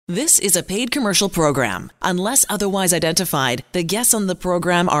This is a paid commercial program. Unless otherwise identified, the guests on the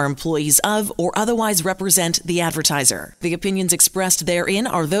program are employees of or otherwise represent the advertiser. The opinions expressed therein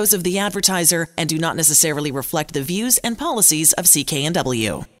are those of the advertiser and do not necessarily reflect the views and policies of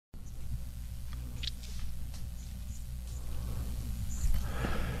CKNW.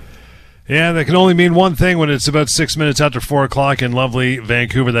 Yeah, that can only mean one thing when it's about 6 minutes after 4 o'clock in lovely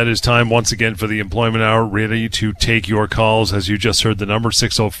Vancouver. That is time once again for the Employment Hour, ready to take your calls. As you just heard the number,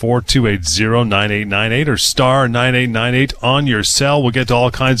 604-280-9898 or star 9898 on your cell. We'll get to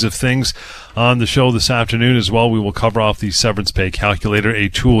all kinds of things on the show this afternoon as well. We will cover off the severance pay calculator, a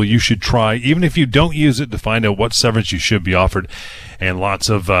tool you should try, even if you don't use it, to find out what severance you should be offered. And lots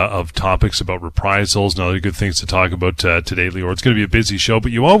of topics about reprisals and other good things to talk about today, Lior. It's going to be a busy show,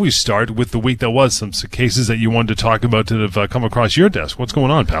 but you always start with the week that was, some cases that you wanted to talk about that have come across your desk. What's going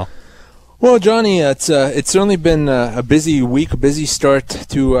on, pal? Well, Johnny, it's certainly been a busy week, a busy start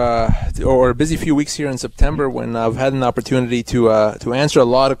to or a busy few weeks here in September when I've had an opportunity to answer a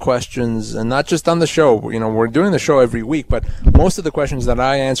lot of questions, and not just on the show. You know, we're doing the show every week, but most of the questions that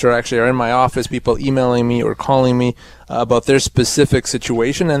I answer actually are in my office, people emailing me or calling me about their specific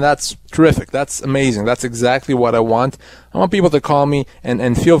situation, and that's terrific. That's amazing. That's exactly what I want. I want people to call me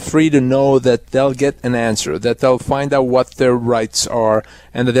and feel free to know that they'll get an answer, that they'll find out what their rights are,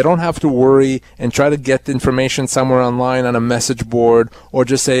 and that they don't have to worry and try to get the information somewhere online on a message board, or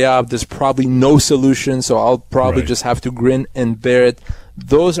just say, there's probably no solution, so I'll probably just have to grin and bear it.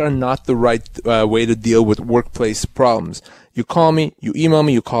 Those are not the right way to deal with workplace problems. You call me, you email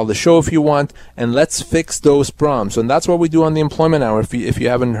me, you call the show if you want, and let's fix those problems. And that's what we do on the Employment Hour. If you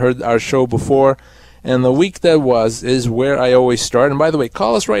haven't heard our show before, and the week that was is where I always start. And by the way,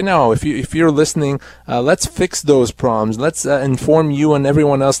 call us right now if you're listening. Let's fix those problems. Let's inform you and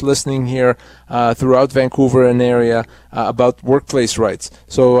everyone else listening here throughout Vancouver and area about workplace rights.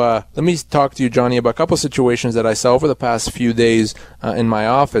 So let me talk to you, Johnny, about a couple of situations that I saw over the past few days in my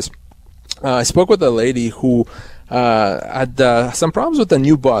office. I spoke with a lady who had some problems with the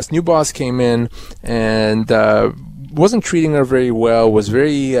new boss. New boss came in and wasn't treating her very well, was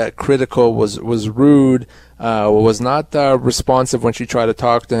very critical, was rude, was not responsive when she tried to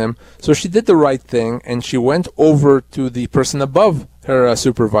talk to him. So she did the right thing, and she went over to the person above her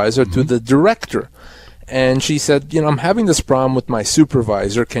supervisor, to the director. And she said, I'm having this problem with my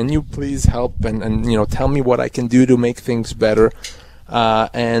supervisor. Can you please help and tell me what I can do to make things better?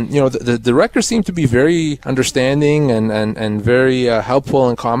 The director seemed to be very understanding and very helpful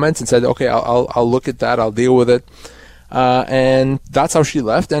in comments, and said, okay, I'll look at that. I'll deal with it. And that's how she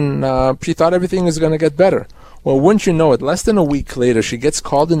left, and she thought everything was going to get better. Well, wouldn't you know it, less than a week later, she gets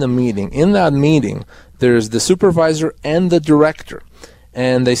called in a meeting. In that meeting, there's the supervisor and the director.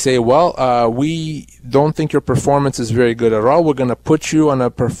 And they say, well, we don't think your performance is very good at all. We're going to put you on a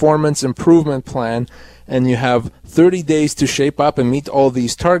performance improvement plan, and you have 30 days to shape up and meet all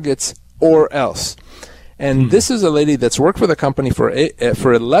these targets, or else. And this is a lady that's worked for the company for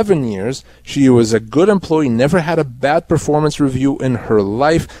 11 years. She was a good employee, never had a bad performance review in her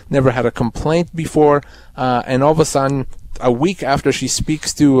life, never had a complaint before. And all of a sudden, a week after she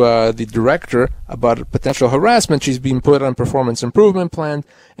speaks to the director about potential harassment, she's being put on performance improvement plan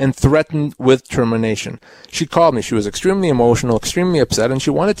and threatened with termination. She called me. She was extremely emotional, extremely upset, and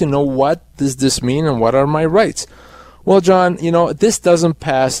she wanted to know, what does this mean and what are my rights? Well, John, this doesn't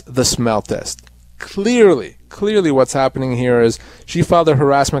pass the smell test. Clearly what's happening here is she filed a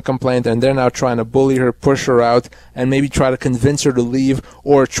harassment complaint, and they're now trying to bully her, push her out, and maybe try to convince her to leave,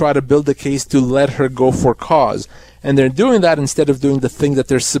 or try to build a case to let her go for cause. And they're doing that instead of doing the thing that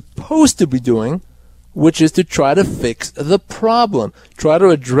they're supposed to be doing, which is to try to fix the problem, try to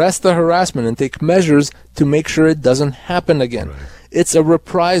address the harassment and take measures to make sure it doesn't happen again. Right. It's a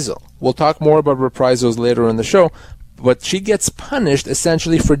reprisal. We'll talk more about reprisals later in the show. But she gets punished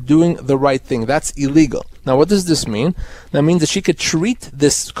essentially for doing the right thing. That's illegal. Now, what does this mean? That means that she could treat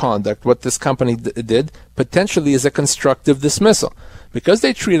this conduct, what this company did, potentially as a constructive dismissal. Because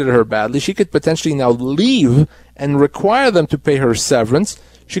they treated her badly, she could potentially now leave and require them to pay her severance.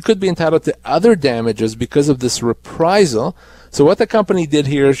 She could be entitled to other damages because of this reprisal. So what the company did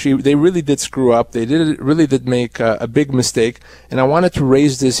here, they really did screw up. They really did make a big mistake. And I wanted to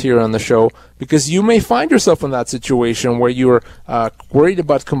raise this here on the show because you may find yourself in that situation where you're worried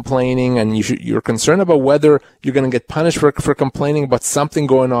about complaining, and you're concerned about whether you're going to get punished for complaining about something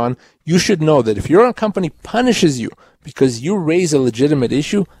going on. You should know that if your company punishes you because you raise a legitimate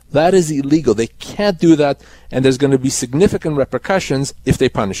issue, that is illegal. They can't do that, and there's going to be significant repercussions if they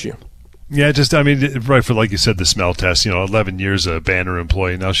punish you. Yeah, right, for, like you said, the smell test, 11 years a banner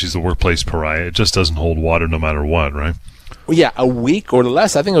employee, now she's the workplace pariah. It just doesn't hold water no matter what, right? Yeah, a week or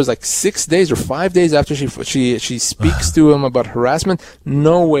less. I think it was like 6 days or 5 days after she speaks to him about harassment.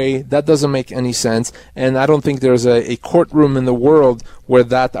 No way. That doesn't make any sense. And I don't think there's a courtroom in the world where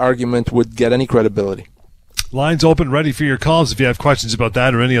that argument would get any credibility. Lines open, ready for your calls. If you have questions about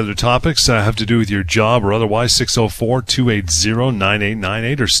that or any other topics have to do with your job or otherwise,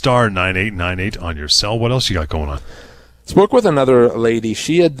 604-280-9898 or star 9898 on your cell. What else you got going on? Spoke with another lady.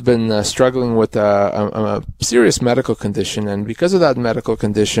 She had been struggling with a serious medical condition, and because of that medical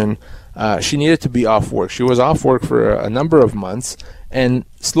condition, she needed to be off work. She was off work for a number of months, and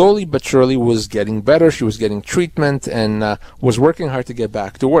slowly but surely was getting better. She was getting treatment and was working hard to get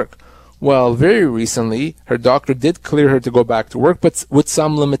back to work. Well, very recently, her doctor did clear her to go back to work, but with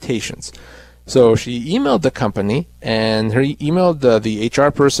some limitations. So she emailed the company, and her emailed the HR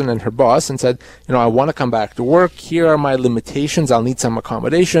person and her boss and said, I want to come back to work. Here are my limitations. I'll need some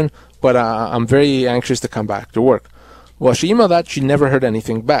accommodation, but I'm very anxious to come back to work. Well, she emailed that. She never heard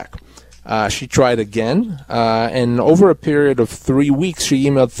anything back. She tried again, and over a period of 3 weeks, she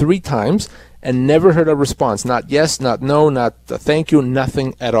emailed 3 times and never heard a response. Not yes, not no, not thank you,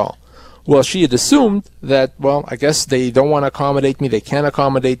 nothing at all. Well, she had assumed that, I guess they don't want to accommodate me. They can't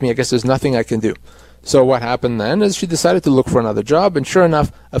accommodate me. I guess there's nothing I can do. So what happened then is she decided to look for another job, and sure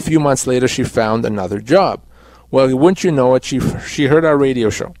enough, a few months later, she found another job. Well, wouldn't you know it, she heard our radio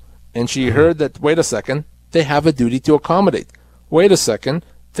show, and she heard that, wait a second, they have a duty to accommodate. Wait a second,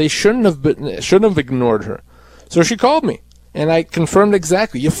 they shouldn't have ignored her. So she called me, and I confirmed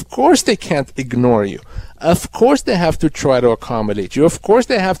exactly. Of course they can't ignore you. Of course they have to try to accommodate you. Of course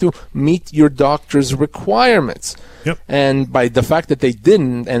they have to meet your doctor's requirements. Yep. And by the fact that they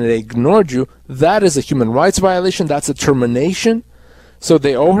didn't and they ignored you, that is a human rights violation. That's a termination. So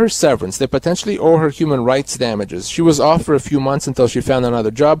they owe her severance. They potentially owe her human rights damages. She was off for a few months until she found another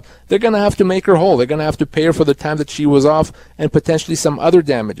job. They're going to have to make her whole. They're going to have to pay her for the time that she was off and potentially some other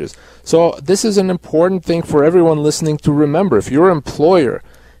damages. So this is an important thing for everyone listening to remember. If your employer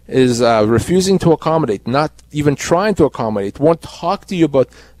is refusing to accommodate, not even trying to accommodate, won't talk to you about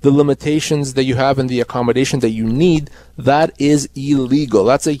the limitations that you have and the accommodation that you need, that is illegal.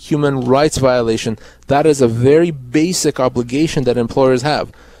 That's a human rights violation. That is a very basic obligation that employers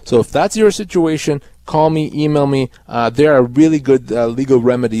have. So if that's your situation, call me, email me. There are really good legal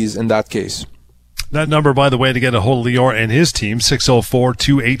remedies in that case. That number, by the way, to get a hold of Lior and his team,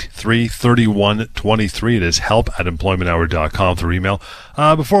 604-283-3123. It is help@employmenthour.com through email.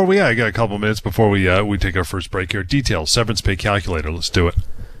 I got a couple minutes before we take our first break here. Details, severance pay calculator. Let's do it.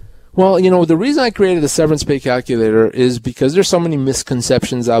 Well, the reason I created the severance pay calculator is because there's so many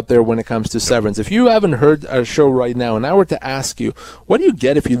misconceptions out there when it comes to severance. If you haven't heard our show right now, and I were to ask you, what do you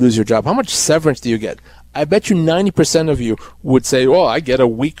get if you lose your job? How much severance do you get? I bet you 90% of you would say, I get a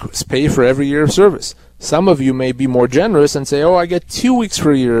week's pay for every year of service. Some of you may be more generous and say, I get 2 weeks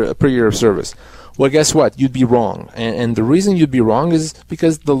per year of service. Well, guess what? You'd be wrong. And the reason you'd be wrong is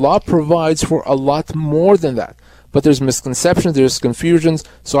because the law provides for a lot more than that. But there's misconceptions, there's confusions,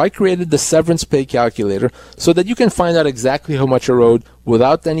 so I created the severance pay calculator so that you can find out exactly how much you're owed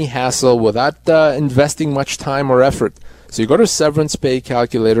without any hassle, without investing much time or effort. So you go to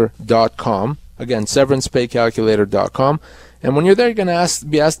severancepaycalculator.com. Again, severancepaycalculator.com. And when you're there, you're going to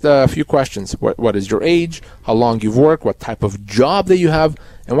be asked a few questions. What is your age? How long you've worked? What type of job that you have?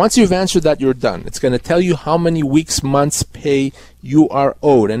 And once you've answered that, you're done. It's going to tell you how many weeks, months pay you are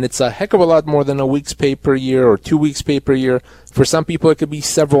owed. And it's a heck of a lot more than a week's pay per year or 2 weeks pay per year. For some people, it could be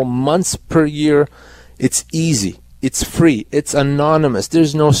several months per year. It's easy. It's free. It's anonymous.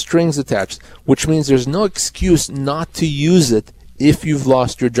 There's no strings attached, which means there's no excuse not to use it if you've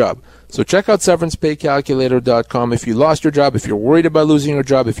lost your job. So check out severancepaycalculator.com if you lost your job, if you're worried about losing your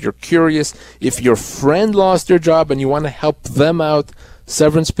job, if you're curious, if your friend lost their job and you want to help them out,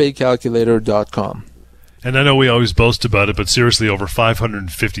 severancepaycalculator.com. And I know we always boast about it, but seriously, over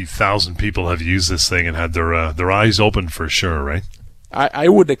 550,000 people have used this thing and had their eyes open for sure, right? I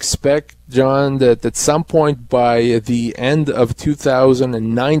would expect, John, that at some point by the end of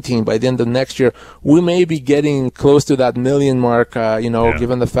 2019, by the end of next year, we may be getting close to that million mark,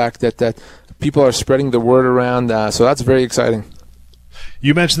 given the fact that people are spreading the word around. So that's very exciting.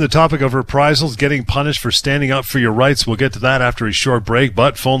 You mentioned the topic of reprisals, getting punished for standing up for your rights. We'll get to that after a short break,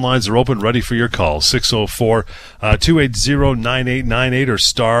 but phone lines are open, ready for your call. 604-280-9898 or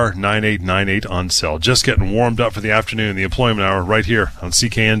star 9898 on cell. Just getting warmed up for the afternoon, the Employment Hour, right here on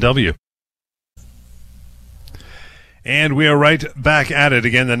CKNW. And we are right back at it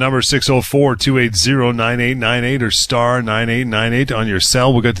again. The number 604-280-9898 or star 9898 on your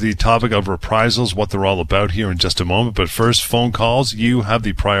cell. We'll get to the topic of reprisals, what they're all about here in just a moment. But first, phone calls. You have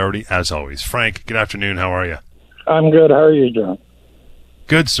the priority as always. Frank, good afternoon. How are you? I'm good. How are you doing?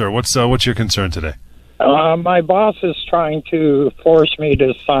 Good, sir. What's your concern today? My boss is trying to force me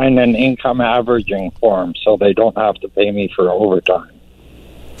to sign an income averaging form so they don't have to pay me for overtime.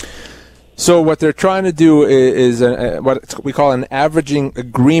 So what they're trying to do is what we call an averaging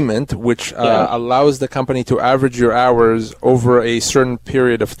agreement, which allows the company to average your hours over a certain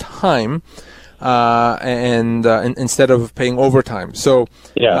period of time, and instead of paying overtime. So,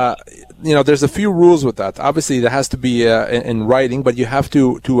 there's a few rules with that. Obviously, there has to be in writing, but you have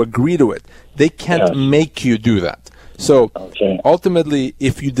to agree to it. They can't make you do that. So ultimately,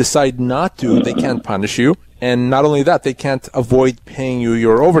 if you decide not to, they can't punish you, and not only that, they can't avoid paying you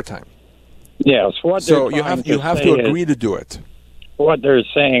your overtime. Yes. So you have to agree to do it. What they're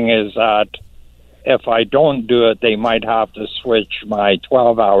saying is that if I don't do it, they might have to switch my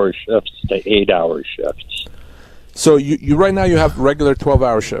 12-hour shifts to 8-hour shifts. So you right now you have regular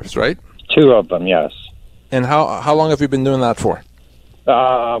 12-hour shifts, right? 2 of them, yes. And how long have you been doing that for?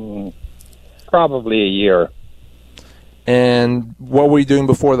 Probably a year. And what were you doing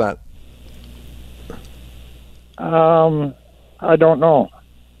before that? I don't know.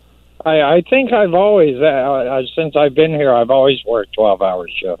 I think I've always, since I've been here, I've always worked 12-hour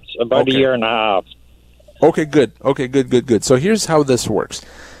shifts, about a year and a half. Okay, good. So here's how this works.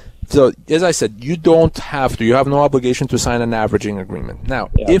 So, as I said, you don't have to. You have no obligation to sign an averaging agreement. Now,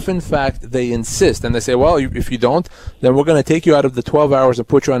 if in fact they insist and they say, well, if you don't, then we're going to take you out of the 12 hours and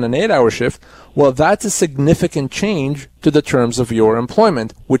put you on an 8-hour shift, well, that's a significant change to the terms of your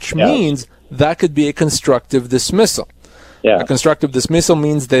employment, which means that could be a constructive dismissal. A constructive dismissal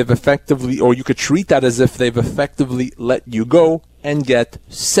means they've effectively, or you could treat that as if they've effectively let you go and get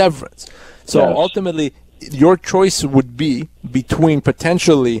severance. So ultimately, your choice would be between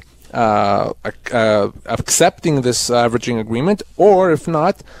potentially accepting this averaging agreement, or if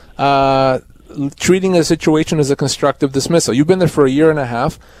not, treating a situation as a constructive dismissal. You've been there for a year and a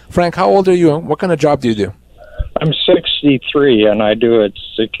half. Frank, how old are you? What kind of job do you do? I'm 63, and I do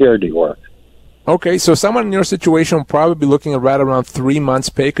security work. Okay, so someone in your situation will probably be looking at right around 3 months'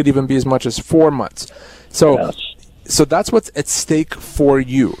 pay. Could even be as much as 4 months. So that's what's at stake for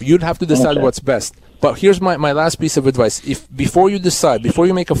you. You'd have to decide what's best. But here's my last piece of advice. If before you decide, before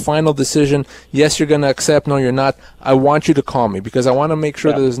you make a final decision, yes, you're going to accept, no, you're not, I want you to call me because I want to make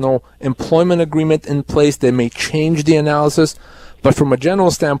sure that there's no employment agreement in place that may change the analysis. But from a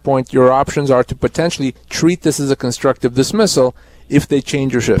general standpoint, your options are to potentially treat this as a constructive dismissal if they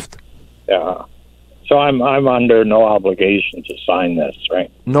change your shift. Yeah. So I'm under no obligation to sign this,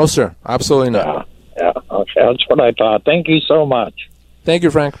 right? No, sir. Absolutely not. Yeah. Okay. That's what I thought. Thank you so much. Thank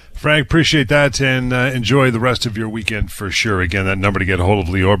you, Frank. Frank, appreciate that, and enjoy the rest of your weekend for sure. Again, that number to get a hold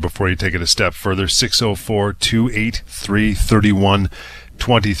of Lior before you take it a step further,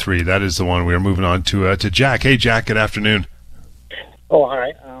 604-283-3123. That is the one. We are moving on to Jack. Hey, Jack, good afternoon. Oh,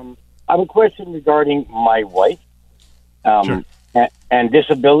 hi. I have a question regarding my wife and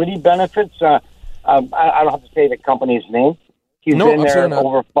disability benefits. I don't have to say the company's name. She's been there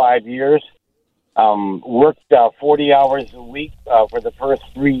over 5 years. Worked 40 hours a week for the first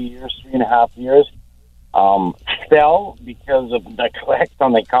 3.5 years. Fell because of neglect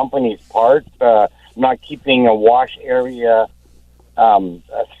on the company's part, not keeping a wash area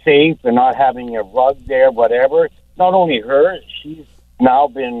safe and not having a rug there, whatever. Not only her, she's now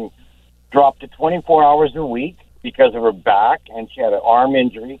been dropped to 24 hours a week because of her back, and she had an arm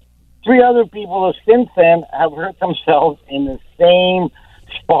injury. 3 other people since then have hurt themselves in the same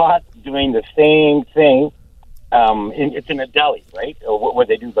spot doing the same thing. It's in a deli, right? Where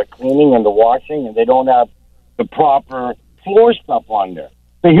they do the cleaning and the washing, and they don't have the proper floor stuff on there.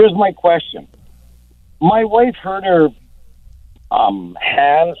 So here's my question. My wife hurt her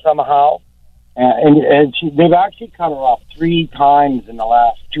hand somehow, and they've actually cut her off 3 times in the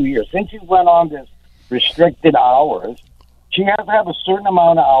last 2 years. Since she went on this restricted hours, she has to have a certain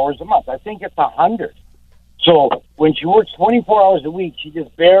amount of hours a month. I think it's 100. So when she works 24 hours a week, she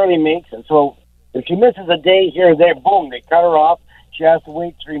just barely makes it. So if she misses a day here or there, boom, they cut her off. She has to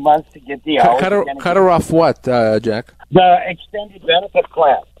wait 3 months to get the hours. Cut her off what, Jack? The extended benefit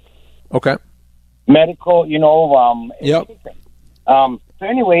plan. Okay. Medical, Yep. So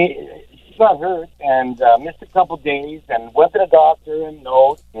anyway, she got hurt and missed a couple days and went to the doctor and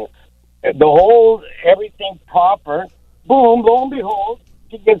notes. And the whole, everything proper. Boom, lo and behold,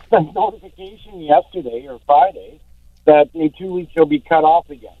 she gets the notification yesterday or Friday that in 2 weeks she'll be cut off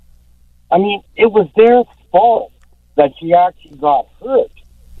again. I mean, it was their fault that she actually got hurt.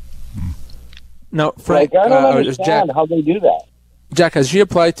 Now, Frank, I don't understand how they do that. Jack, has she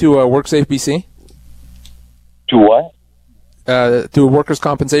applied to WorkSafe BC? To what? To workers'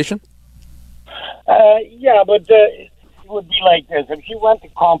 compensation? Yeah, but it would be like this. If she went to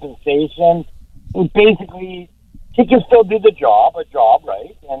compensation, basically she can still do a job,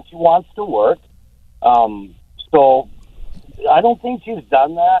 right? And she wants to work. So I don't think she's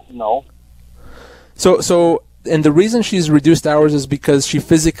done that, no. So, and the reason she's reduced hours is because she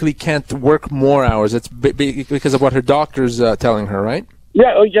physically can't work more hours. It's because of what her doctor's telling her, right?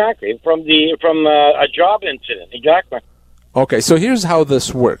 Yeah, exactly. From a job incident, exactly. Okay, so here's how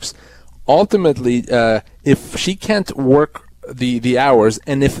this works. Ultimately, if she can't work the hours,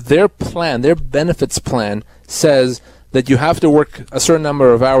 and if their benefits plan says that you have to work a certain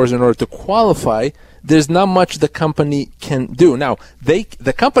number of hours in order to qualify, there's not much the company can do. Now,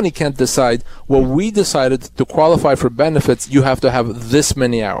 the company can't decide, well, we decided to qualify for benefits, you have to have this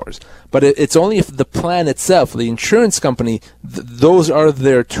many hours. But it's only if the plan itself, the insurance company, those are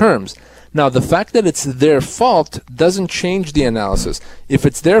their terms. Now, the fact that it's their fault doesn't change the analysis. If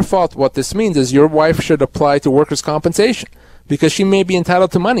it's their fault, what this means is your wife should apply to workers' compensation, because she may be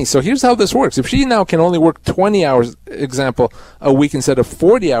entitled to money. So here's how this works. If she now can only work 20 hours, example, a week instead of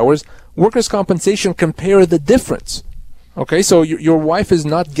 40 hours, workers' compensation compare the difference. Okay, so your wife is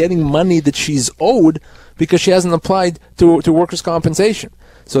not getting money that she's owed because she hasn't applied to workers' compensation.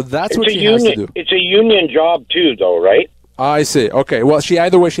 So that's what she has to do. It's a union job too, though, right? I see. Okay. Well,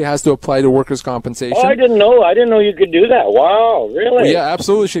 either way, she has to apply to workers' compensation. Oh, I didn't know. I didn't know you could do that. Wow, really? Well, yeah,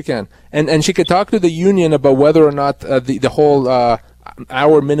 absolutely, she can. And she could talk to the union about whether or not the whole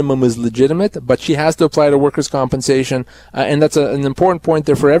hour minimum is legitimate, but she has to apply to workers' compensation. And that's an important point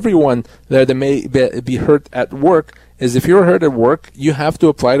there for everyone there that may be hurt at work. Is if you're hurt at work, you have to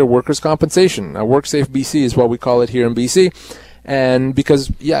apply to workers' compensation. WorkSafe BC is what we call it here in BC. And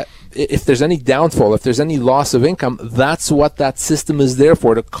because, yeah, if there's any downfall, if there's any loss of income, that's what that system is there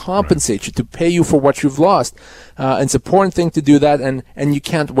for, to compensate you, to pay you for what you've lost. It's an important thing to do that, and you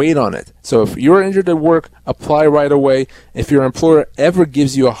can't wait on it. So if you're injured at work, apply right away. If your employer ever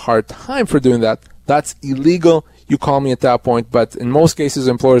gives you a hard time for doing that, that's illegal. You call me at that point. But in most cases,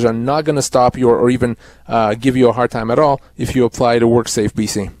 employers are not going to stop you or even give you a hard time at all if you apply to WorkSafe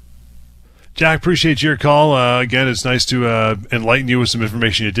BC. Jack, appreciate your call. Again, it's nice to enlighten you with some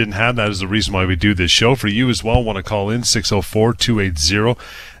information you didn't have. That is the reason why we do this show. For you as well, want to call in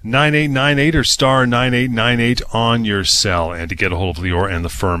 604-280-9898 or star 9898 on your cell. And to get a hold of Lior and the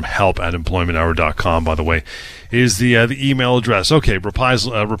firm, help@employmenthour.com, by the way, is the email address. Okay,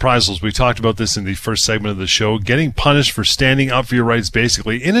 reprisals. We talked about this in the first segment of the show. Getting punished for standing up for your rights,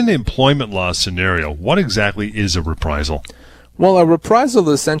 basically, in an employment law scenario. What exactly is a reprisal? Well, a reprisal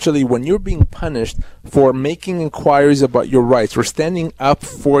is essentially when you're being punished for making inquiries about your rights, or standing up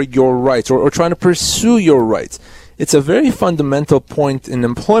for your rights, or trying to pursue your rights. It's a very fundamental point in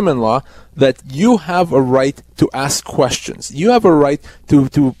employment law that you have a right to ask questions. You have a right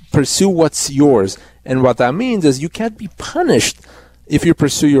to pursue what's yours. And what that means is you can't be punished if you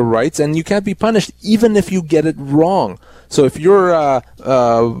pursue your rights, and you can't be punished even if you get it wrong. So if you're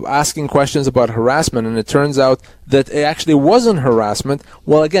asking questions about harassment and it turns out that it actually wasn't harassment,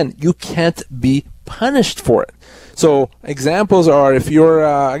 well, again, you can't be punished for it. So examples are, if you're,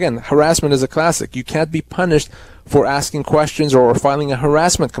 again, harassment is a classic. You can't be punished for asking questions or filing a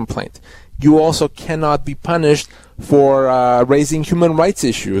harassment complaint. You also cannot be punished for raising human rights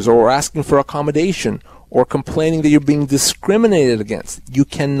issues or asking for accommodation or complaining that you're being discriminated against. You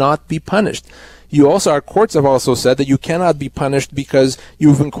cannot be punished. Our courts have also said that you cannot be punished because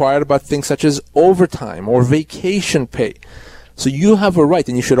you've inquired about things such as overtime or vacation pay. So you have a right,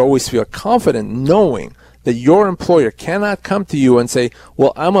 and you should always feel confident knowing that your employer cannot come to you and say,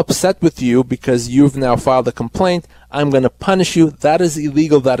 well, I'm upset with you because you've now filed a complaint. I'm going to punish you. That is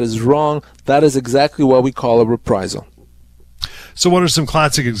illegal. That is wrong. That is exactly what we call a reprisal. So what are some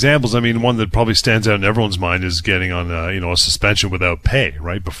classic examples? I mean, one that probably stands out in everyone's mind is getting on a suspension without pay,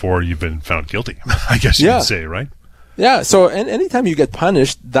 right, before you've been found guilty, I guess you could say, right? Yeah, so anytime you get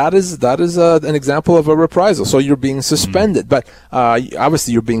punished, that is an example of a reprisal. So you're being suspended, but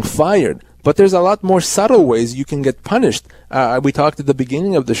obviously you're being fired. But there's a lot more subtle ways you can get punished. We talked at the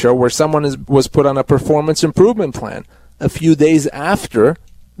beginning of the show where someone was put on a performance improvement plan a few days after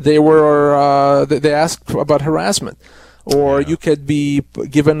they asked about harassment. Or you could be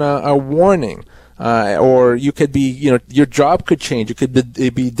given a warning, or you could be, your job could change. You could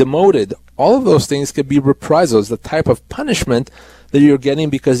be demoted. All of those things could be reprisals, the type of punishment that you're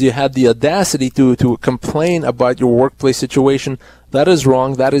getting because you had the audacity to complain about your workplace situation. That is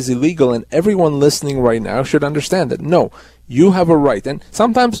wrong. That is illegal. And everyone listening right now should understand that. No, you have a right. And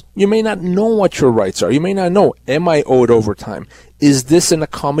sometimes you may not know what your rights are. You may not know, am I owed overtime? Is this an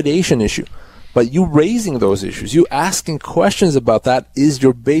accommodation issue? But you raising those issues, you asking questions about that is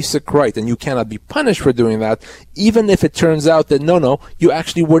your basic right, and you cannot be punished for doing that, even if it turns out that no, you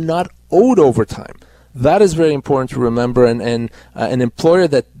actually were not owed overtime. That is very important to remember, and an employer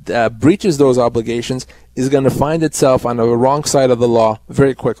that breaches those obligations is going to find itself on the wrong side of the law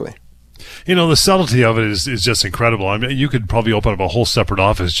very quickly. You know, the subtlety of it is just incredible. I mean, you could probably open up a whole separate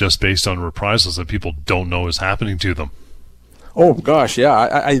office just based on reprisals that people don't know is happening to them. Oh, gosh, yeah.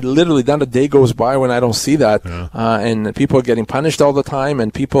 I literally, not a day goes by when I don't see that. Yeah. And people are getting punished all the time,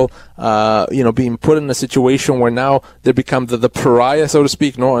 and people, being put in a situation where now they become the pariah, so to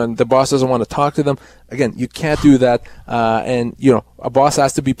speak. No, and the boss doesn't want to talk to them. Again, you can't do that. And a boss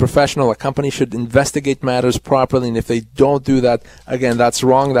has to be professional. A company should investigate matters properly. And if they don't do that, again, that's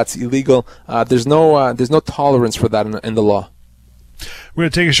wrong. That's illegal. There's no tolerance for that in the law. We're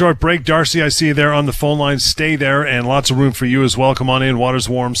going to take a short break. Darcy, I see you there on the phone line. Stay there, and lots of room for you as well. Come on in. Water's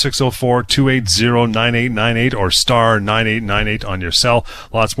warm, 604-280-9898 or star 9898 on your cell.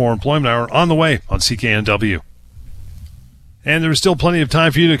 Lots more Employment Hour on the way on CKNW. And there is still plenty of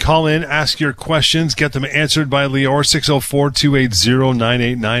time for you to call in, ask your questions, get them answered by Lior,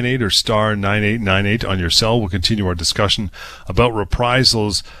 604-280-9898 or star 9898 on your cell. We'll continue our discussion about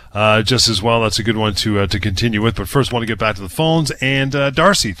reprisals just as well. That's a good one to continue with. But first, I want to get back to the phones. And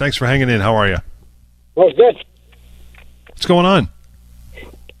Darcy, thanks for hanging in. How are you? Well, good. What's going on?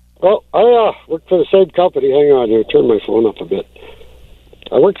 Well, I work for the same company. Hang on here. Turn my phone up a bit.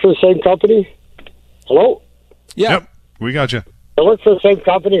 I work for the same company. Hello? Yeah. Yep. We got you. I worked for the same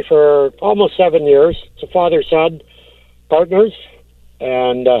company for almost 7 years. It's a father-son partners,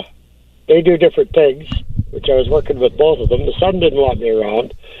 and they do different things, which I was working with both of them. The son didn't want me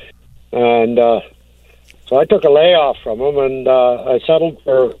around, and so I took a layoff from them, and I settled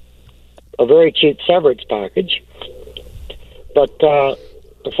for a very cheap severance package. But the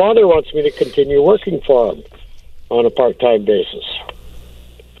father wants me to continue working for him on a part-time basis.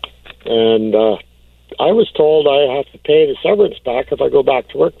 And I was told I have to pay the severance back if I go back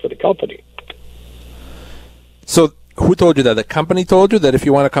to work for the company. So who told you that? The company told you that if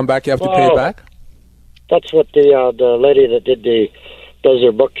you want to come back, you have to pay it back? That's what the lady that does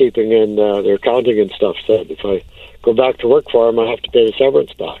their bookkeeping and their accounting and stuff said. If I go back to work for them, I have to pay the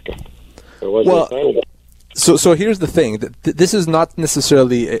severance back. So here's the thing. This is not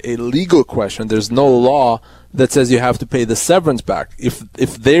necessarily a legal question. There's no law that says you have to pay the severance back. If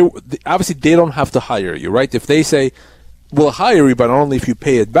they obviously they don't have to hire you, right? If they say we'll hire you, but only if you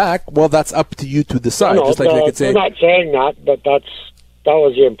pay it back, well, that's up to you to decide. No, they could say, I'm not saying that, but that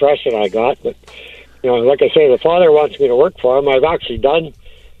was the impression I got. But like I say, the father wants me to work for him. I've actually done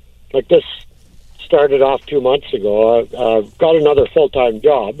like this. Started off 2 months ago. I've got another full-time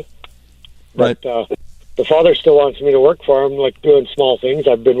job, but right. The father still wants me to work for him, like doing small things.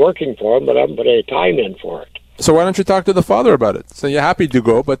 I've been working for him, but I haven't put any time in for it. So why don't you talk to the father about it? So you're happy to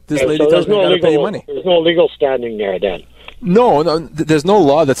go, but this lady tells me you got to pay you money. There's no legal standing there then. No, there's no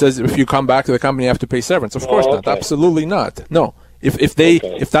law that says if you come back to the company you have to pay severance. Of course not. Absolutely not. No.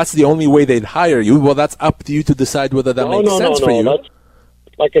 If that's the only way they'd hire you, well, that's up to you to decide whether that makes sense for you.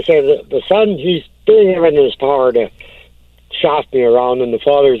 Like I say, the son, he's doing everything in his power to shaft me around, and the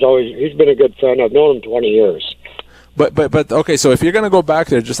father's he's been a good friend. I've known him 20 years. But okay, so if you're going to go back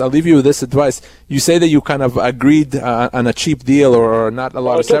there, I'll leave you with this advice. You say that you kind of agreed on a cheap deal or not a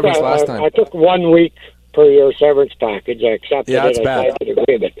lot of severance last time. I took 1 week per year severance package. I accepted it. That's bad. I signed an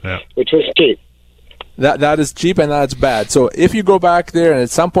agreement, which was cheap. That is cheap and that's bad. So if you go back there and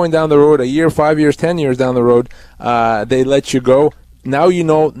at some point down the road, a year, 5 years, 10 years down the road, they let you go, now you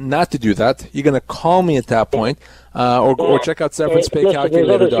know not to do that. You're going to call me at that point. Or check out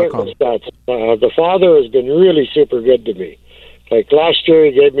severancepaycalculator.com. The father has been really super good to me. Like last year,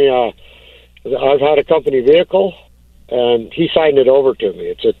 he gave me I've had a company vehicle, and he signed it over to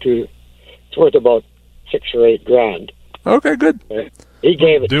me. It's worth about $6 or $8 grand. Okay, good. He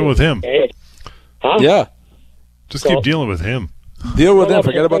gave it. Deal with him. Huh? Yeah. Just keep dealing with him. Deal with him.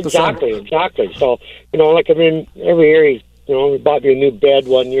 Forget about the son. Exactly. So every year he bought me a new bed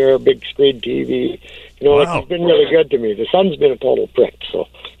 1 year, a big screen TV. He's been really good to me. The son's been a total prick, so.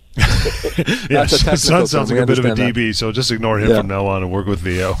 Yeah, the son sounds like a bit of a DB, so just ignore him from now on and work with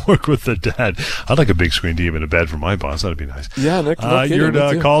the dad. I'd like a big screen TV and a bed for my boss. That'd be nice. Yeah, Nick.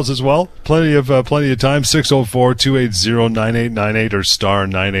 Your calls as well. Plenty of time. 604-280-9898 or star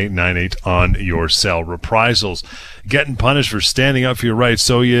 9898 on your cell. Reprisals, getting punished for standing up for your rights.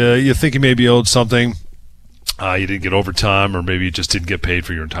 So you think you may be owed something. You didn't get overtime, or maybe you just didn't get paid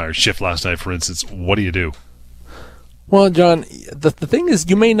for your entire shift last night, for instance. What do you do? Well, John, the thing is,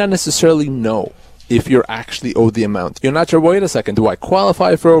 you may not necessarily know. if you're actually owed the amount. You're not sure, wait a second, do I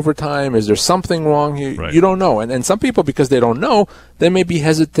qualify for overtime? Is there something wrong? You don't know. And some people, because they don't know, they may be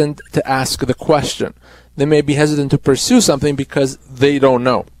hesitant to ask the question. They may be hesitant to pursue something because they don't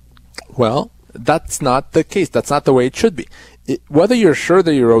know. Well, that's not the case. That's not the way it should be. Whether you're sure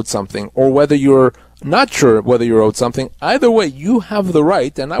that you're owed something or whether you're not sure whether you're owed something, either way, you have the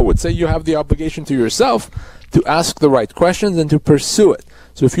right, and I would say you have the obligation to yourself, to ask the right questions and to pursue it.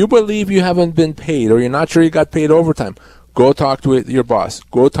 So if you believe you haven't been paid or you're not sure you got paid overtime, go talk to your boss.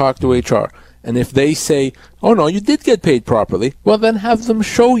 Go talk to HR. And if they say, oh, no, you did get paid properly, well, then have them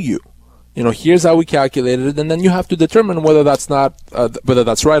show you. Here's how we calculated it, and then you have to determine whether that's whether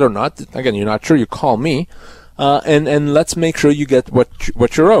that's right or not. Again, you're not sure, you call me, and let's make sure you get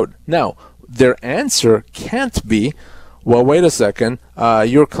what you're owed. Now, their answer can't be, well, wait a second,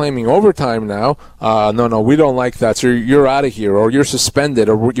 you're claiming overtime now. No, we don't like that, so you're out of here, or you're suspended,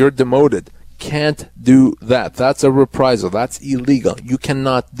 or you're demoted. Can't do that. That's a reprisal. That's illegal. You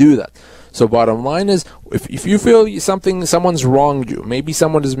cannot do that. So bottom line is, if you feel someone's wronged you, maybe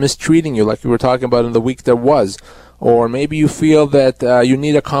someone is mistreating you like we were talking about in the week that was, or maybe you feel that you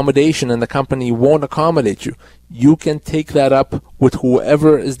need accommodation and the company won't accommodate you, you can take that up with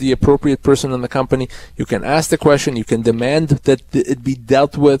whoever is the appropriate person in the company. You can ask the question, you can demand that it be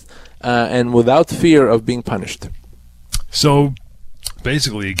dealt with, and without fear of being punished. So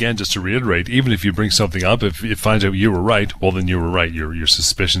basically, again, just to reiterate, even if you bring something up, if it finds out you were right, well, then you were right. Your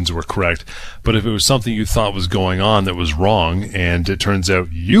suspicions were correct. But if it was something you thought was going on that was wrong, and it turns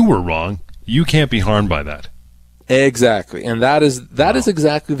out you were wrong, you can't be harmed by that. Exactly, and that is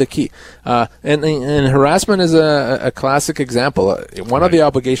exactly the key. And harassment is a classic example. One of the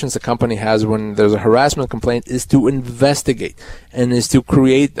obligations a company has when there's a harassment complaint is to investigate, and is to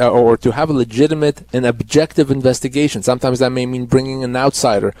create or to have a legitimate and objective investigation. Sometimes that may mean bringing an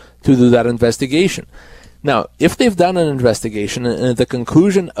outsider to do that investigation. Now, if they've done an investigation and the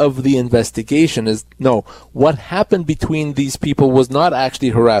conclusion of the investigation is, no, what happened between these people was not actually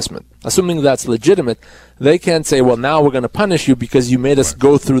harassment, assuming that's legitimate, they can't say, well, now we're going to punish you because you made us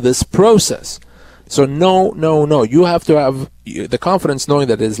go through this process. So no. You have to have the confidence knowing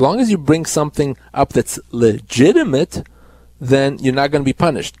that as long as you bring something up that's legitimate, then you're not going to be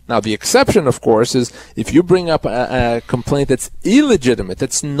punished. Now, the exception, of course, is if you bring up a complaint that's illegitimate,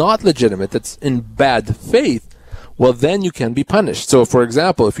 that's not legitimate, that's in bad faith, well, then you can be punished. So, for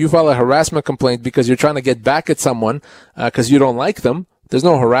example, if you file a harassment complaint because you're trying to get back at someone because you don't like them, there's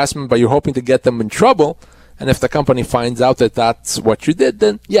no harassment, but you're hoping to get them in trouble, and if the company finds out that that's what you did,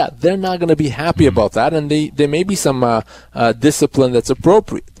 then, yeah, they're not going to be happy about that, and there may be some discipline that's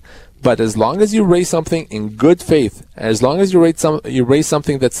appropriate. But as long as you raise something in good faith, as long as you raise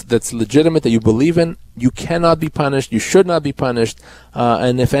something that's legitimate, that you believe in, you cannot be punished. You should not be punished.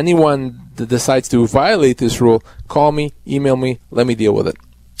 And if anyone decides to violate this rule, call me, email me, let me deal with it.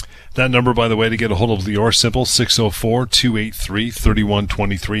 That number, by the way, to get a hold of Lior, simple,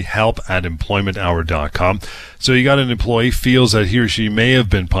 604-283-3123, help@employmenthour.com. So you got an employee feels that he or she may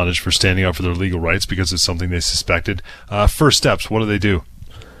have been punished for standing up for their legal rights because it's something they suspected. First steps, what do?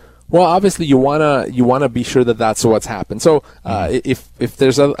 Well, obviously, you wanna be sure that that's what's happened. So, if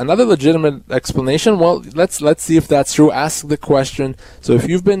there's another legitimate explanation, well, let's see if that's true. Ask the question. So, if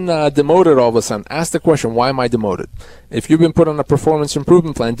you've been demoted all of a sudden, ask the question: why am I demoted? If you've been put on a performance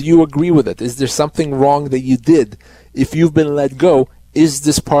improvement plan, do you agree with it? Is there something wrong that you did? If you've been let go, is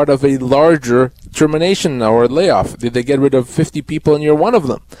this part of a larger termination or layoff? Did they get rid of 50 people and you're one of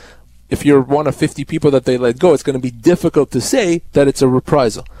them? If you're one of 50 people that they let go, it's going to be difficult to say that it's a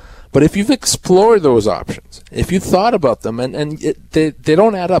reprisal. But if you've explored those options, if you thought about them, and they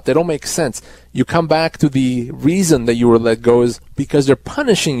don't add up, they don't make sense, you come back to the reason that you were let go is because they're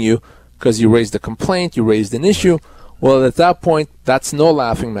punishing you because you raised a complaint, you raised an issue. Well, at that point, that's no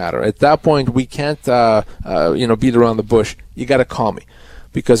laughing matter. At that point, we can't, beat around the bush. You got to call me,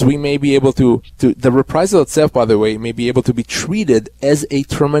 because we may be able to the reprisal itself, by the way, may be able to be treated as a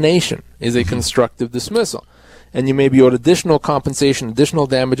termination, as a constructive dismissal. And you may be owed additional compensation, additional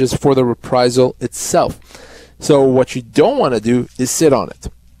damages for the reprisal itself. So what you don't want to do is sit on it.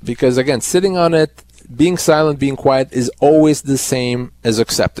 Because, again, sitting on it, being silent, being quiet is always the same as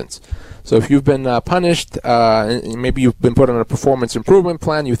acceptance. So if you've been punished, maybe you've been put on a performance improvement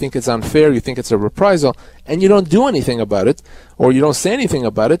plan, you think it's unfair, you think it's a reprisal, and you don't do anything about it, or you don't say anything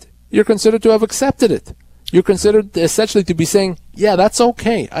about it, you're considered to have accepted it. You're considered essentially to be saying, yeah, that's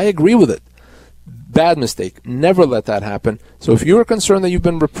okay, I agree with it. Bad mistake. Never let that happen. So if you are concerned that you've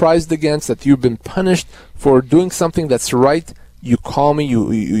been reprised against, that you've been punished for doing something that's right, you call me,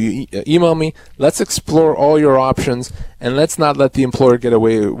 you email me. Let's explore all your options, and let's not let the employer get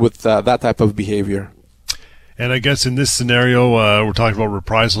away with that type of behavior. And I guess in this scenario, we're talking about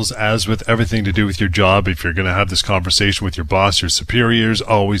reprisals. As with everything to do with your job, if you're going to have this conversation with your boss, your superiors,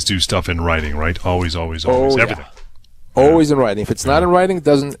 always do stuff in writing, right? Always, everything. Yeah. Always in writing. If it's not in writing, it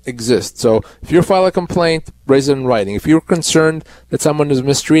doesn't exist. So if you file a complaint, raise it in writing. If you're concerned that someone is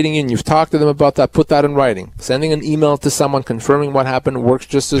mistreating you and you've talked to them about that, put that in writing. Sending an email to someone confirming what happened works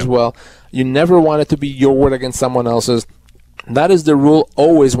just as well. You never want it to be your word against someone else's. That is the rule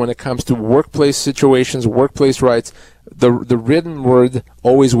always when it comes to workplace situations, workplace rights. The written word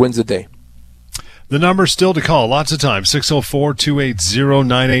always wins the day. The number still to call, lots of time,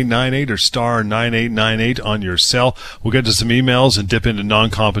 604-280-9898 or star 9898 on your cell. We'll get to some emails and dip into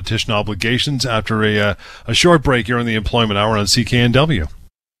non-competition obligations after a short break here on the Employment Hour on CKNW.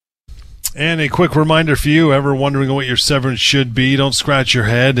 And a quick reminder for you, ever wondering what your severance should be, don't scratch your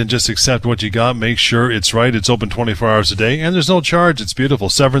head and just accept what you got. Make sure it's right. It's open 24 hours a day, and there's no charge. It's beautiful.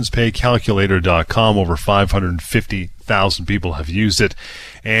 SeverancePayCalculator.com. Over 550,000 people have used it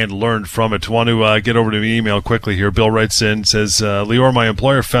and learned from it. Want to get over to the email quickly here. Bill writes in, says, Lior, my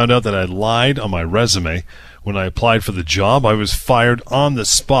employer found out that I lied on my resume. When I applied for the job, I was fired on the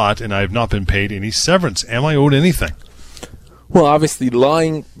spot, and I have not been paid any severance. Am I owed anything? Well, obviously,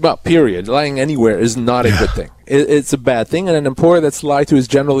 lying anywhere is not a good thing. It's a bad thing, and an employer that's lied to is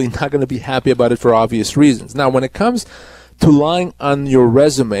generally not going to be happy about it for obvious reasons. Now, when it comes to lying on your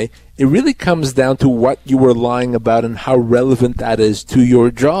resume, it really comes down to what you were lying about and how relevant that is to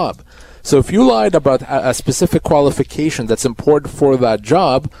your job. So if you lied about a specific qualification that's important for that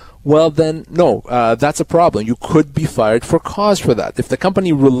job, well then, no, that's a problem. You could be fired for cause for that. If the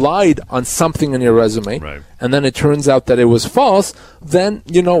company relied on something in your resume, right, and then it turns out that it was false, then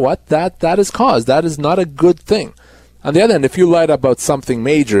you know what? That is cause. That is not a good thing. On the other hand, if you lied about something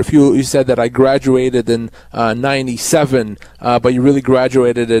major, if you said that I graduated in 97, but you really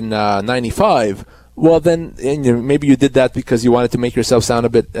graduated in 95, well, then maybe you did that because you wanted to make yourself sound a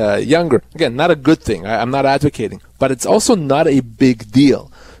bit younger. Again, not a good thing. I'm not advocating. But it's also not a big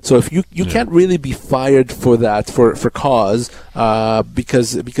deal. So if you can't really be fired for that, for cause,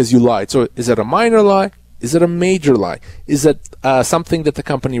 because you lied. So is it a minor lie? Is it a major lie? Is it something that the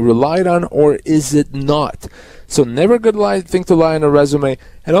company relied on, or is it not? So never a good thing to lie on a resume.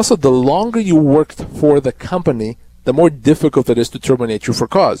 And also, the longer you worked for the company, the more difficult it is to terminate you for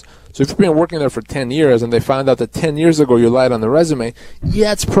cause. So if you've been working there for 10 years and they found out that 10 years ago you lied on the resume,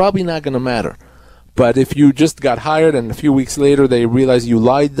 yeah, it's probably not going to matter. But if you just got hired and a few weeks later they realize you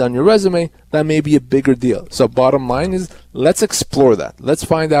lied on your resume, that may be a bigger deal. So bottom line is, let's explore that. Let's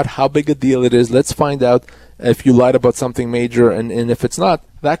find out how big a deal it is. Let's find out if you lied about something major, and if it's not,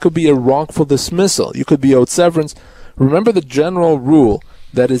 that could be a wrongful dismissal. You could be owed severance. Remember the general rule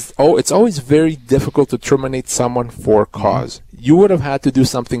that is, it's always very difficult to terminate someone for cause. You would have had to do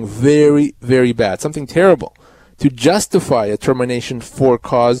something very, very bad, something terrible, to justify a termination for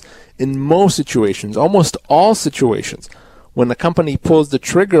cause. In most situations, almost all situations, when the company pulls the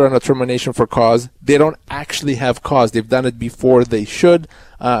trigger on a termination for cause, they don't actually have cause. They've done it before they should.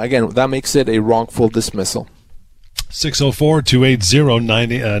 Again, that makes it a wrongful dismissal.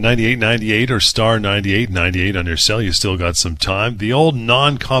 604-280-9898 or star 9898 on your cell. You still got some time. The old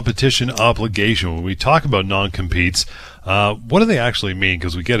non-competition obligation. When we talk about non-competes, what do they actually mean?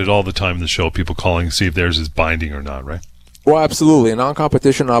 Because we get it all the time in the show, people calling to see if theirs is binding or not, right? Well, absolutely. A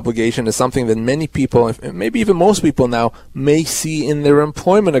non-competition obligation is something that many people, maybe even most people now, may see in their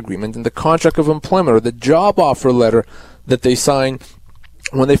employment agreement, in the contract of employment, or the job offer letter that they sign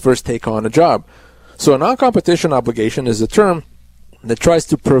when they first take on a job. So a non-competition obligation is a term that tries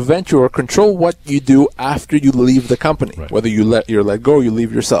to prevent you or control what you do after you leave the company, right, whether you're let go or you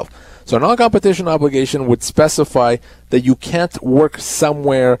leave yourself. So a non-competition obligation would specify that you can't work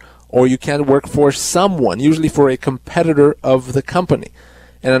somewhere or you can't work for someone, usually for a competitor of the company.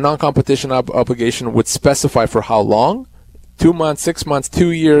 And a non-competition obligation would specify for how long, 2 months, 6 months,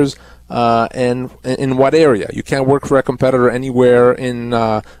 2 years, and in what area. You can't work for a competitor anywhere in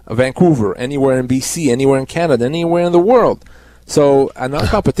Vancouver, anywhere in BC, anywhere in Canada, anywhere in the world. So a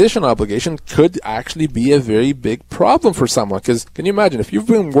non-competition obligation could actually be a very big problem for someone. Because can you imagine, if you've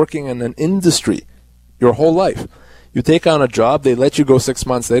been working in an industry your whole life, you take on a job, they let you go 6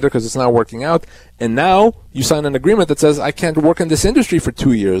 months later because it's not working out, and now you sign an agreement that says, I can't work in this industry for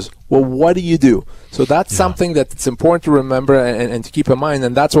 2 years. Well, what do? So that's something that it's important to remember and to keep in mind,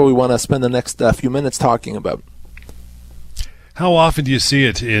 and that's what we want to spend the next few minutes talking about. How often do you see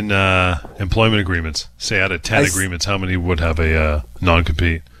it in employment agreements? Say out of 10 agreements, how many would have a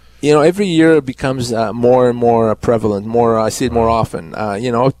non-compete? every year it becomes more and more prevalent. I see it more often.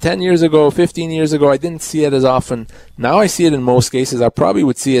 10 years ago, 15 years ago, I didn't see it as often. Now I see it in most cases. I probably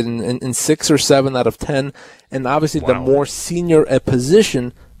would see it in 6 or 7 out of 10. And obviously, the more senior a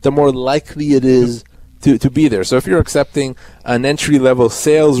position, the more likely it is to be there. So if you're accepting an entry-level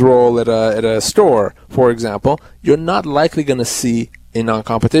sales role at a store, for example, you're not likely going to see a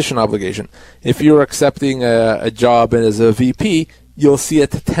non-competition obligation. If you're accepting a job as a VP, you'll see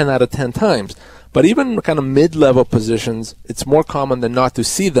it 10 out of 10 times. But even kind of mid-level positions, it's more common than not to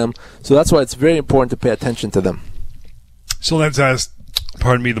see them. So that's why it's very important to pay attention to them. So let's ask,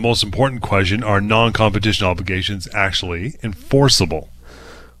 the most important question: are non-competition obligations actually enforceable?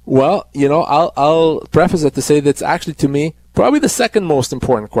 Well, I'll preface it to say that's actually, to me, probably the second most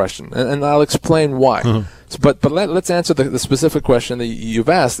important question, and I'll explain why. But let's answer the specific question that you've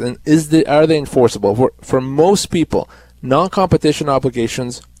asked, and are they enforceable? For most people, non-competition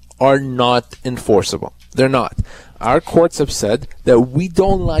obligations are not enforceable. They're not. Our courts have said that we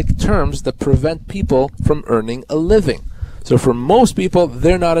don't like terms that prevent people from earning a living. So for most people,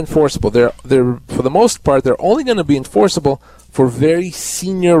 they're not enforceable. They're for the most part, they're only going to be enforceable for very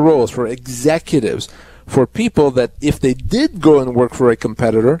senior roles, for executives, for people that if they did go and work for a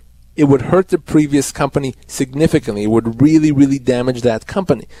competitor, it would hurt the previous company significantly. It would really, really damage that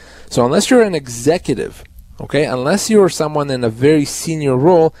company. So unless you're an executive, unless you're someone in a very senior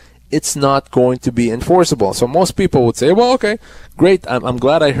role, it's not going to be enforceable. So most people would say, well, okay, great, I'm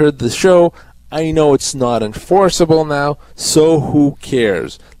glad I heard the show. I know it's not enforceable now, so who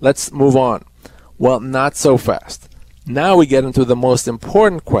cares? Let's move on. Well, not so fast. Now we get into the most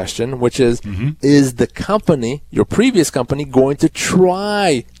important question, which is the company, your previous company, going to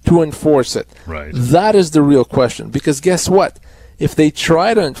try to enforce it? Right. That is the real question. Because guess what? If they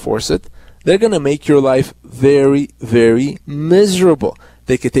try to enforce it, they're going to make your life very, very miserable.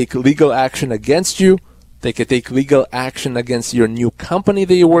 They could take legal action against you. They could take legal action against your new company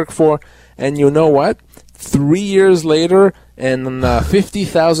that you work for. And you know what? 3 years later and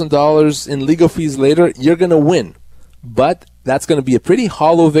 $50,000 in legal fees later, you're going to win. But that's going to be a pretty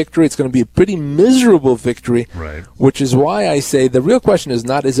hollow victory. It's going to be a pretty miserable victory, right? Which is why I say the real question is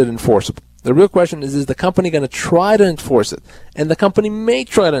not, is it enforceable? The real question is the company going to try to enforce it? And the company may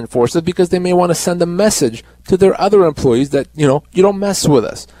try to enforce it because they may want to send a message to their other employees that, you don't mess with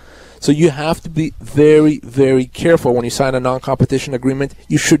us. So you have to be very, very careful when you sign a non-competition agreement.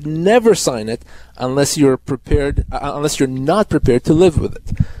 You should never sign it unless you're not prepared to live with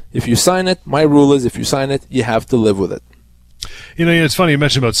it. If you sign it, my rule is if you sign it, you have to live with it. It's funny you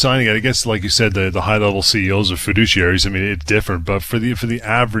mentioned about signing it. I guess, like you said, the high-level CEOs of fiduciaries, it's different. But for the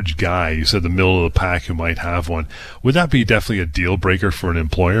average guy, you said the middle of the pack who might have one, would that be definitely a deal breaker for an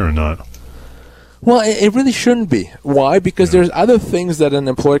employer or not? Well, it really shouldn't be. Why? Because there's other things that an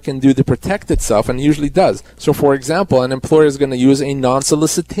employer can do to protect itself, and usually does. So, for example, an employer is going to use a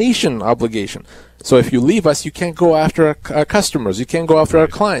non-solicitation obligation. So if you leave us, you can't go after our customers. You can't go after our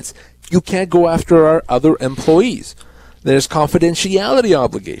clients. You can't go after our other employees. There's confidentiality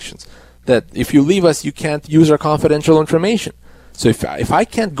obligations that if you leave us, you can't use our confidential information. So if I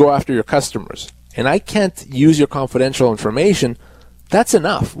can't go after your customers and I can't use your confidential information, that's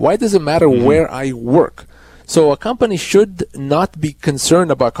enough. Why does it matter where I work? So a company should not be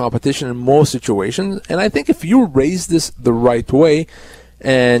concerned about competition in most situations. And I think if you raise this the right way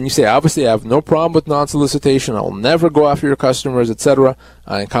and you say, obviously, I have no problem with non-solicitation, I'll never go after your customers, etc.,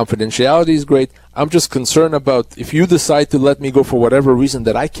 and confidentiality is great. I'm just concerned about if you decide to let me go for whatever reason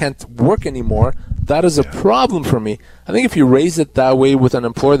that I can't work anymore, that is a problem for me. I think if you raise it that way with an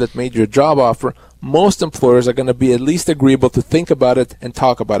employer that made your job offer, most employers are going to be at least agreeable to think about it and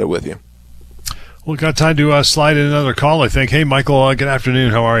talk about it with you. Well, got time to slide in another call, I think. Hey, Michael, good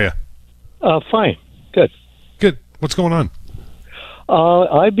afternoon. How are you? Fine. Good. Good. What's going on?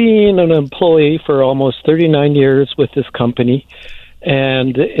 I've been an employee for almost 39 years with this company,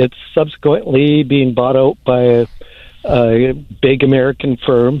 and it's subsequently being bought out by a big American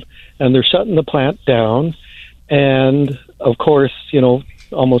firm, and they're shutting the plant down. And, of course,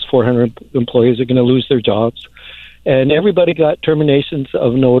 almost 400 employees are going to lose their jobs. And everybody got terminations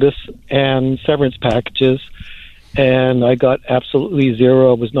of notice and severance packages, and I got absolutely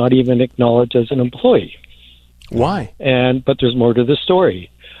zero. I was not even acknowledged as an employee. Why? But there's more to the story.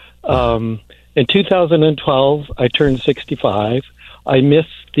 In 2012, I turned 65. I missed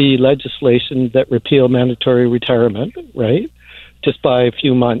the legislation that repealed mandatory retirement, right? Just by a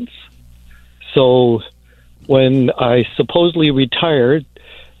few months. So when I supposedly retired,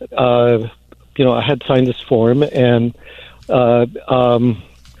 I had signed this form, and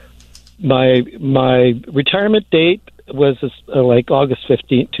my retirement date was like August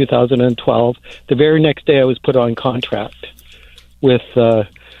 15th, 2012. The very next day I was put on contract with a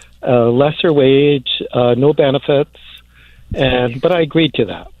lesser wage, no benefits, but I agreed to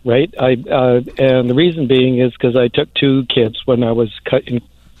that, right? And the reason being is because I took 2 kids when I was in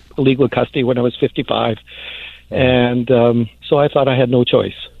legal custody when I was 55, and so I thought I had no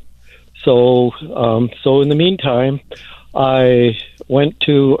choice. So in the meantime, I went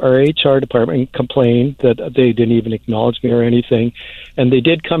to our HR department and complained that they didn't even acknowledge me or anything, and they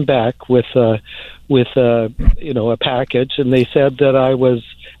did come back with a package, and they said that I was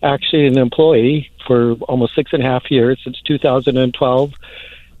actually an employee for almost 6.5 years, since 2012,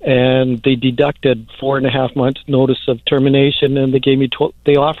 and they deducted 4.5 months notice of termination, and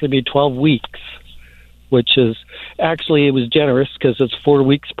they offered me 12 weeks, which is actually, it was generous because it's 4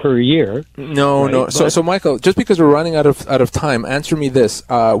 weeks per year. No, right? no. So Michael, just because we're running out of time, answer me this: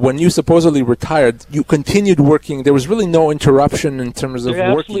 when you supposedly retired, you continued working. There was really no interruption in terms of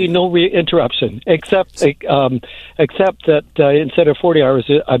There's working. absolutely no interruption, except that instead of 40 hours,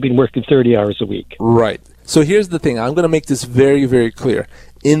 I've been working 30 hours a week. Right. So here's the thing. I'm going to make this very, very clear.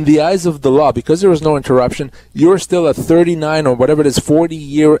 In the eyes of the law, because there was no interruption, you're still a 39 or whatever it is,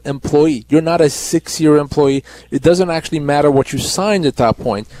 40-year employee. You're not a 6-year employee. It doesn't actually matter what you signed at that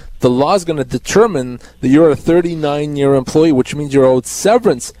point. The law is going to determine that you're a 39-year employee, which means you're owed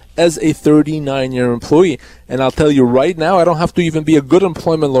severance as a 39-year employee. And I'll tell you right now, I don't have to even be a good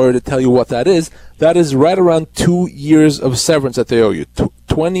employment lawyer to tell you what that is. That is right around 2 years of severance that they owe you,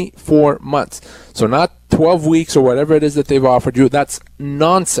 24 months. So not 12 weeks or whatever it is that they've offered you. That's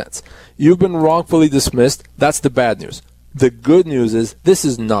nonsense. You've been wrongfully dismissed. That's the bad news. The good news is this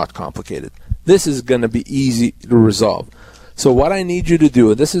is not complicated. This is going to be easy to resolve. So what I need you to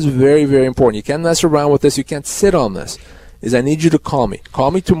do, and this is very, very important, you can't mess around with this, you can't sit on this, is I need you to call me.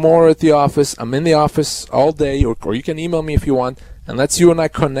 Call me tomorrow at the office. I'm in the office all day, or you can email me if you want, and let's you and I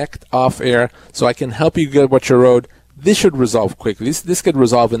connect off air so I can help you get what you're owed. This should resolve quickly. This could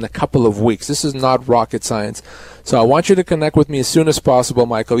resolve in a couple of weeks. This is not rocket science. So I want you to connect with me as soon as possible,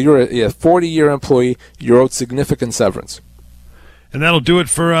 Michael. You're a 40-year employee. You're owed significant severance. And that'll do it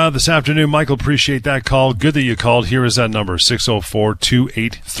for this afternoon. Michael, appreciate that call. Good that you called. Here is that number,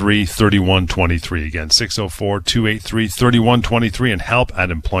 604-283-3123. Again, 604-283-3123 and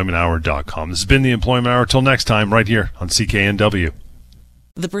help@employmenthour.com. This has been the Employment Hour. Till next time, right here on CKNW.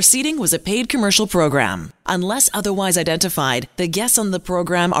 The proceeding was a paid commercial program. Unless otherwise identified, the guests on the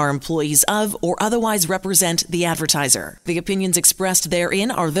program are employees of or otherwise represent the advertiser. The opinions expressed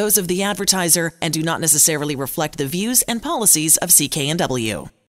therein are those of the advertiser and do not necessarily reflect the views and policies of CKNW.